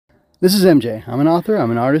This is MJ. I'm an author, I'm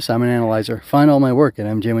an artist, I'm an analyzer. Find all my work at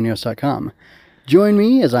mjmunoz.com. Join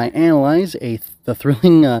me as I analyze the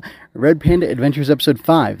thrilling Red Panda Adventures Episode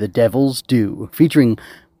 5, The Devil's Due, featuring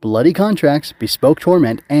bloody contracts, bespoke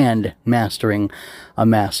torment, and mastering a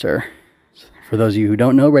master. For those of you who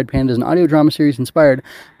don't know, Red Panda is an audio drama series inspired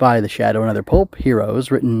by the Shadow and Other Pulp heroes,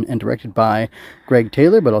 written and directed by Greg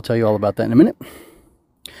Taylor, but I'll tell you all about that in a minute.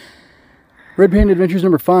 Red Panda Adventures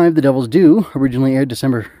number 5, The Devil's Due, originally aired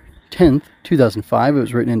December 10th, 2005. It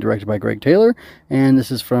was written and directed by Greg Taylor, and this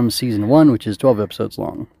is from Season 1, which is 12 episodes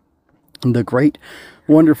long. The great,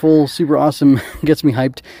 wonderful, super awesome, gets me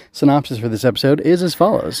hyped synopsis for this episode is as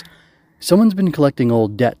follows. Someone's been collecting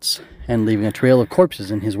old debts and leaving a trail of corpses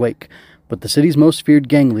in his wake, but the city's most feared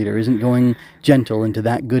gang leader isn't going gentle into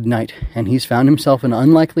that good night, and he's found himself an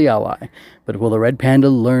unlikely ally. But will the Red Panda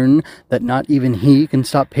learn that not even he can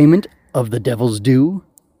stop payment of the devil's due?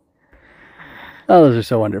 Oh, those are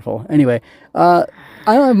so wonderful. Anyway, I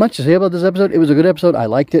don't have much to say about this episode. It was a good episode. I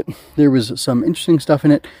liked it. There was some interesting stuff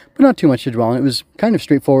in it, but not too much to dwell on. It was kind of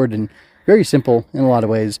straightforward and very simple in a lot of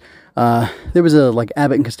ways. There was a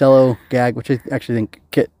Abbott and Costello gag, which I actually think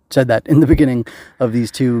Kit said that in the beginning, of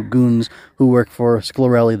these two goons who work for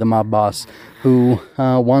Sclerelli, the mob boss, who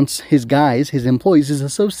wants his guys, his employees, his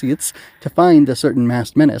associates, to find a certain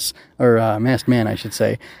masked menace, or masked man, I should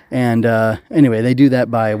say. And anyway, they do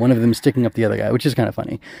that by one of them sticking up the other guy, which is kind of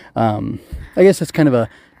funny. I guess that's kind of a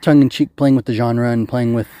tongue-in-cheek, playing with the genre and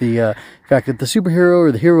playing with the fact that the superhero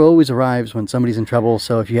or the hero always arrives when somebody's in trouble.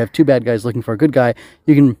 So if you have two bad guys looking for a good guy,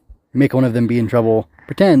 you can make one of them be in trouble,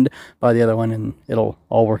 pretend, by the other one, and it'll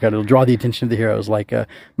all work out. It'll draw the attention of the heroes like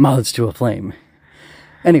moths to a flame.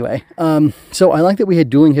 Anyway, so I like that we had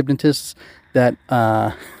dueling hypnotists, that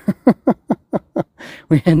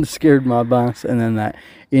we had the scared mob boss, and then that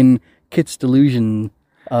in Kit's delusion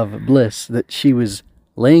of bliss, that she was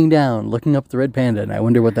laying down, looking up the Red Panda, and I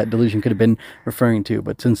wonder what that delusion could have been referring to.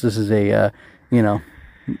 But since this is a,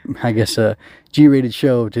 I guess a G-rated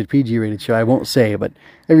show to PG-rated show, I won't say, but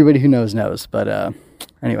everybody who knows. But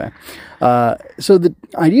anyway, so the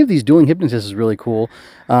idea of these dueling hypnotists is really cool.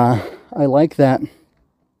 I like that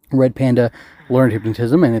Red Panda learned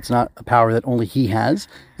hypnotism, and it's not a power that only he has,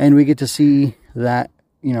 and we get to see that,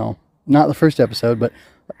 not the first episode, but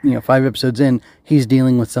 5 episodes in, he's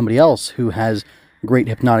dealing with somebody else who has great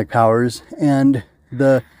hypnotic powers, and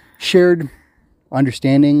the shared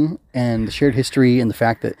understanding and the shared history and the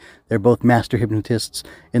fact that they're both master hypnotists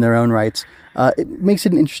in their own rights, it makes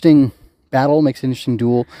it an interesting battle, makes it an interesting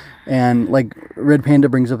duel. And Red Panda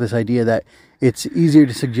brings up this idea that it's easier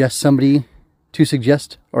to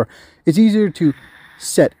it's easier to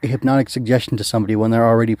set a hypnotic suggestion to somebody when they're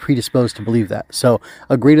already predisposed to believe that. So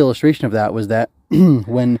a great illustration of that was that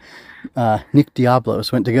when Nick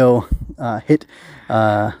Diablos went to go hit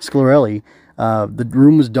Sclerelli, the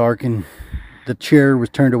room was dark and the chair was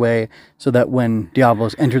turned away so that when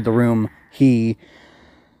Diablos entered the room, he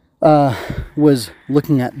was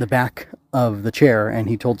looking at the back of the chair, and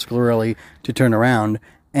he told Sclerelli to turn around,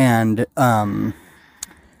 and I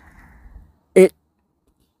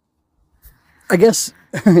guess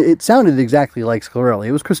it sounded exactly like Sclerelli.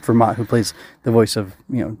 It was Christopher Mott who plays the voice of,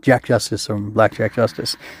 Jack Justice from Black Jack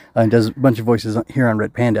Justice, and does a bunch of voices here on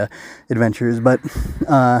Red Panda Adventures. But,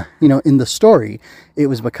 in the story, it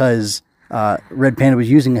was because Red Panda was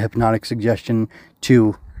using a hypnotic suggestion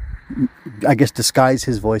to, I guess, disguise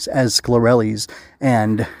his voice as Sclerelli's,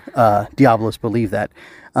 and Diablos believed that.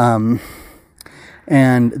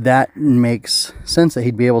 And that makes sense that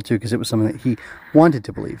he'd be able to, because it was something that he wanted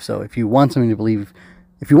to believe. So if you want to believe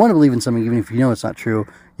in something, even if you know it's not true,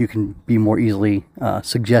 you can be more easily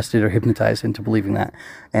suggested or hypnotized into believing that,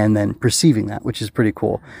 and then perceiving that, which is pretty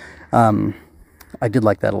cool. I did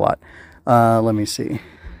like that a lot. Let me see.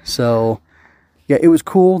 So, yeah, it was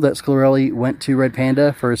cool that Sclerelli went to Red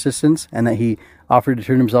Panda for assistance, and that he offered to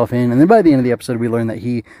turn himself in. And then by the end of the episode, we learned that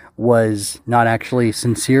he was not actually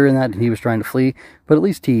sincere in that, and he was trying to flee. But at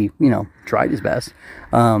least he, tried his best.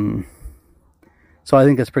 So I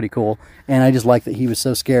think that's pretty cool. And I just like that he was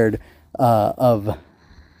so scared of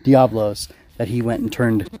Diablos that he went and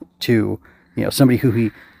turned to, somebody who he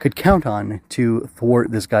could count on to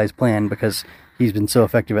thwart this guy's plan, because he's been so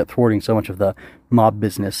effective at thwarting so much of the mob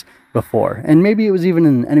business before. And maybe it was even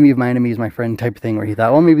an enemy of my enemy is my friend type thing, where he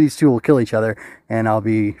thought, well, maybe these two will kill each other and I'll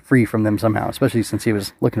be free from them somehow, especially since he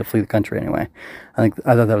was looking to flee the country anyway. I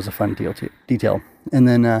thought that was a fun detail. And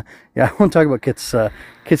then, I won't talk about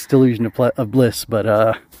Kit's delusion of bliss, but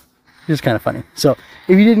it's just kind of funny. So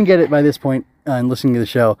if you didn't get it by this point in listening to the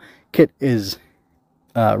show, Kit is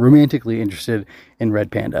romantically interested in Red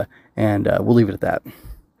Panda, and we'll leave it at that.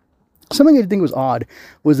 something I did think was odd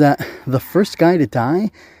was that the first guy to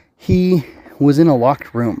die, he was in a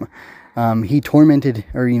locked room. He tormented,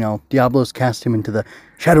 or, Diablos cast him into the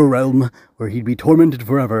shadow realm where he'd be tormented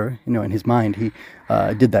forever. In his mind, he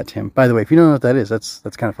did that to him. By the way, if you don't know what that is, that's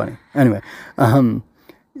kind of funny. Anyway,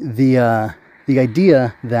 the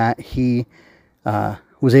idea that he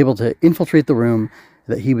was able to infiltrate the room,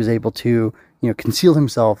 that he was able to, conceal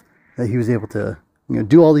himself, that he was able to,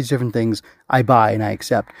 do all these different things, I buy and I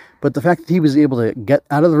accept. But the fact that he was able to get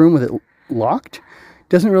out of the room with it locked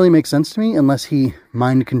doesn't really make sense to me unless he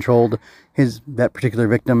mind controlled that particular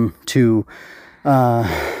victim to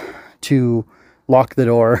lock the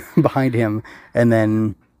door behind him, and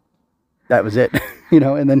then that was it,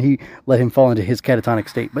 and then he let him fall into his catatonic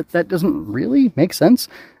state. But that doesn't really make sense.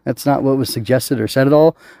 That's not what was suggested or said at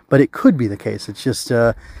all, but it could be the case. It's just,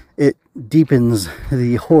 it deepens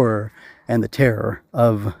the horror and the terror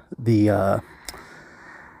of the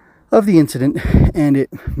incident, and it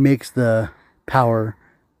makes the power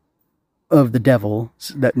of the devil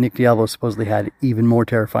that Nick Diablo supposedly had even more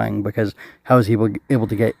terrifying, because how is he able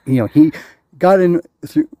to get, he got into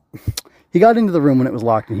the room when it was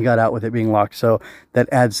locked, and he got out with it being locked, so that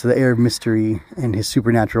adds to the air of mystery and his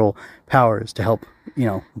supernatural powers to help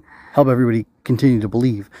everybody continue to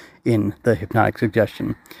believe in the hypnotic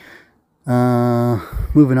suggestion.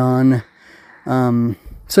 Moving on.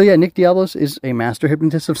 So yeah, Nick Diablos is a master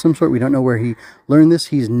hypnotist of some sort. We don't know where he learned this.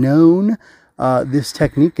 He's known this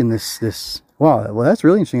technique and this. Wow, well, that's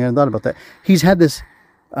really interesting. I hadn't thought about that. He's had this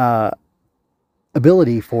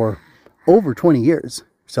ability for over 20 years.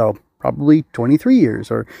 So probably 23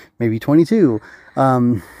 years or maybe 22.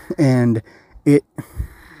 And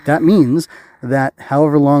that means that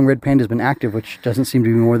however long Red Panda has been active, which doesn't seem to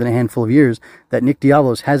be more than a handful of years, that Nick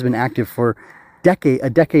Diablos has been active for a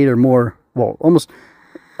decade or more. Well, almost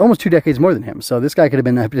 2 decades more than him. So this guy could have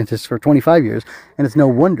been a hypnotist for 25 years, and it's no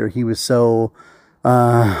wonder he was so,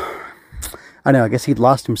 I don't know, I guess he'd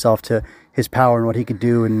lost himself to his power and what he could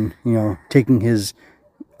do, and, taking his,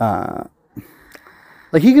 he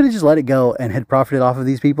could have just let it go and had profited off of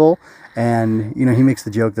these people, and, he makes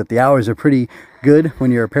the joke that the hours are pretty good when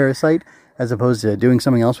you're a parasite, as opposed to doing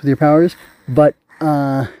something else with your powers, but,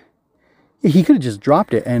 he could have just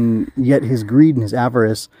dropped it, and yet his greed and his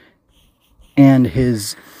avarice and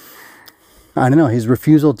his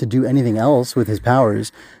refusal to do anything else with his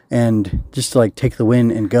powers and just to take the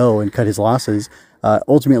win and go and cut his losses,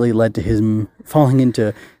 ultimately led to him falling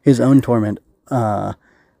into his own torment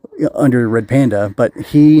under Red Panda. But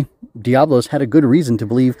Diablos had a good reason to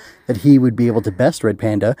believe that he would be able to best Red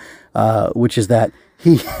Panda, which is that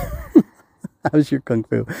he... How's your kung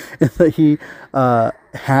fu? That he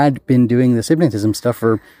had been doing this hypnotism stuff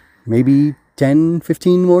for maybe 10,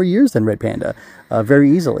 15 more years than Red Panda,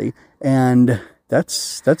 very easily. And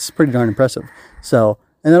that's pretty darn impressive. So,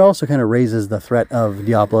 and that also kind of raises the threat of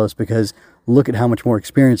Diablos, because look at how much more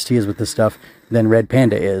experienced he is with this stuff than Red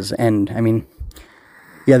Panda is. And, I mean,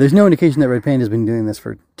 yeah, there's no indication that Red Panda has been doing this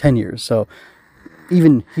for 10 years. So,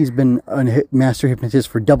 even he's been a master hypnotist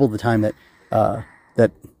for double the time that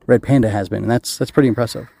Red Panda has been. And that's pretty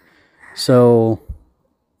impressive. So,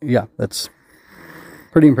 yeah, that's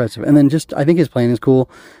pretty impressive. And then I think his plan is cool.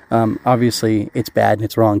 Obviously, it's bad and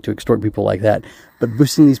it's wrong to extort people like that. But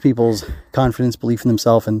boosting these people's confidence, belief in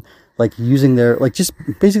themselves, and using their, just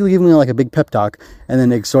basically giving them a big pep talk and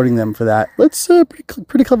then extorting them for that. That's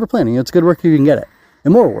pretty clever planning. It's good work if you can get it.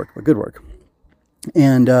 Immoral work, but good work.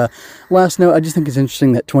 And last note, I just think it's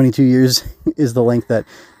interesting that 22 years is the length that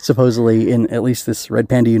supposedly in at least this Red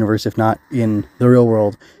Panda universe, if not in the real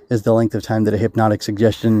world, is the length of time that a hypnotic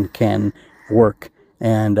suggestion can work.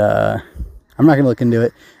 And I'm not going to look into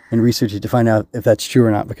it and research it to find out if that's true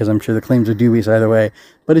or not, because I'm sure the claims are dubious either way.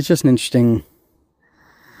 But it's just an interesting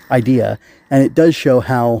idea, and it does show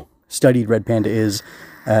how studied Red Panda is.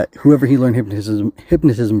 Whoever he learned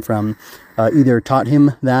hypnotism from either taught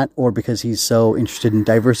him that, or because he's so interested in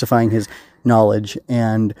diversifying his knowledge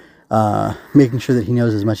and making sure that he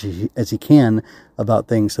knows as much as he can about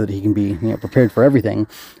things so that he can be prepared for everything,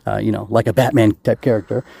 like a Batman type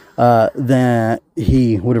character, that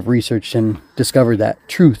he would have researched and discovered that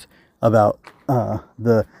truth about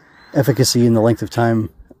the efficacy and the length of time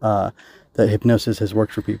that hypnosis has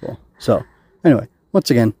worked for people. So anyway, once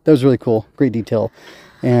again, that was really cool. Great detail.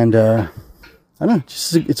 And I don't know,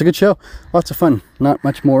 it's a good show. Lots of fun. Not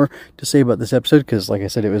much more to say about this episode, because like I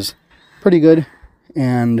said, it was pretty good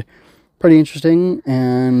and pretty interesting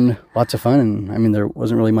and lots of fun. And I mean, there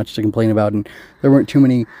wasn't really much to complain about, and there weren't too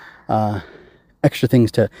many extra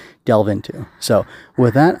things to delve into. So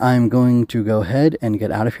with that, I'm going to go ahead and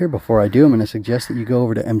get out of here. Before I do, I'm going to suggest that you go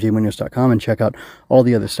over to mjmunoz.com and check out all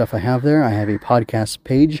the other stuff I have there. I have a podcast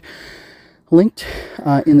page linked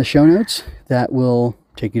in the show notes that will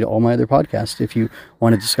take you to all my other podcasts if you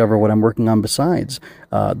want to discover what I'm working on besides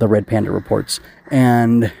the Red Panda reports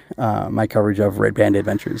and my coverage of Red Panda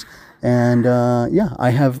adventures. And I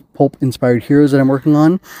have pulp-inspired heroes that I'm working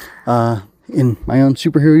on in my own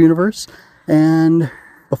superhero universe. And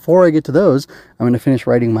before I get to those, I'm going to finish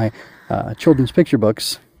writing my children's picture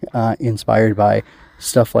books inspired by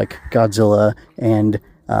stuff like Godzilla and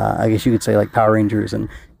I guess you could say like Power Rangers and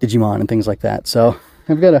Digimon and things like that. So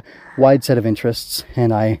I've got a wide set of interests,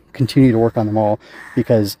 and I continue to work on them all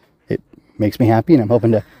because it makes me happy, and I'm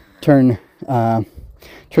hoping to turn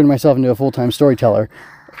myself into a full-time storyteller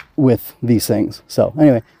with these things. So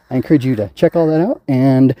anyway, I encourage you to check all that out,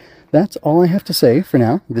 and that's all I have to say for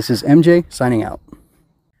now. This is MJ signing out.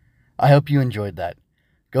 I hope you enjoyed that.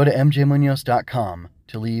 Go to mjmunoz.com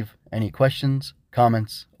to leave any questions,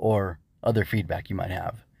 comments, or other feedback you might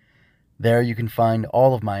have. There you can find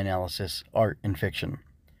all of my analysis, art, and fiction.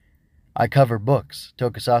 I cover books,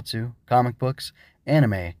 tokusatsu, comic books,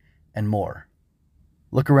 anime, and more.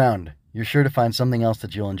 Look around. You're sure to find something else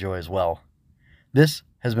that you'll enjoy as well. This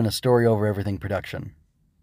has been a Story Over Everything production.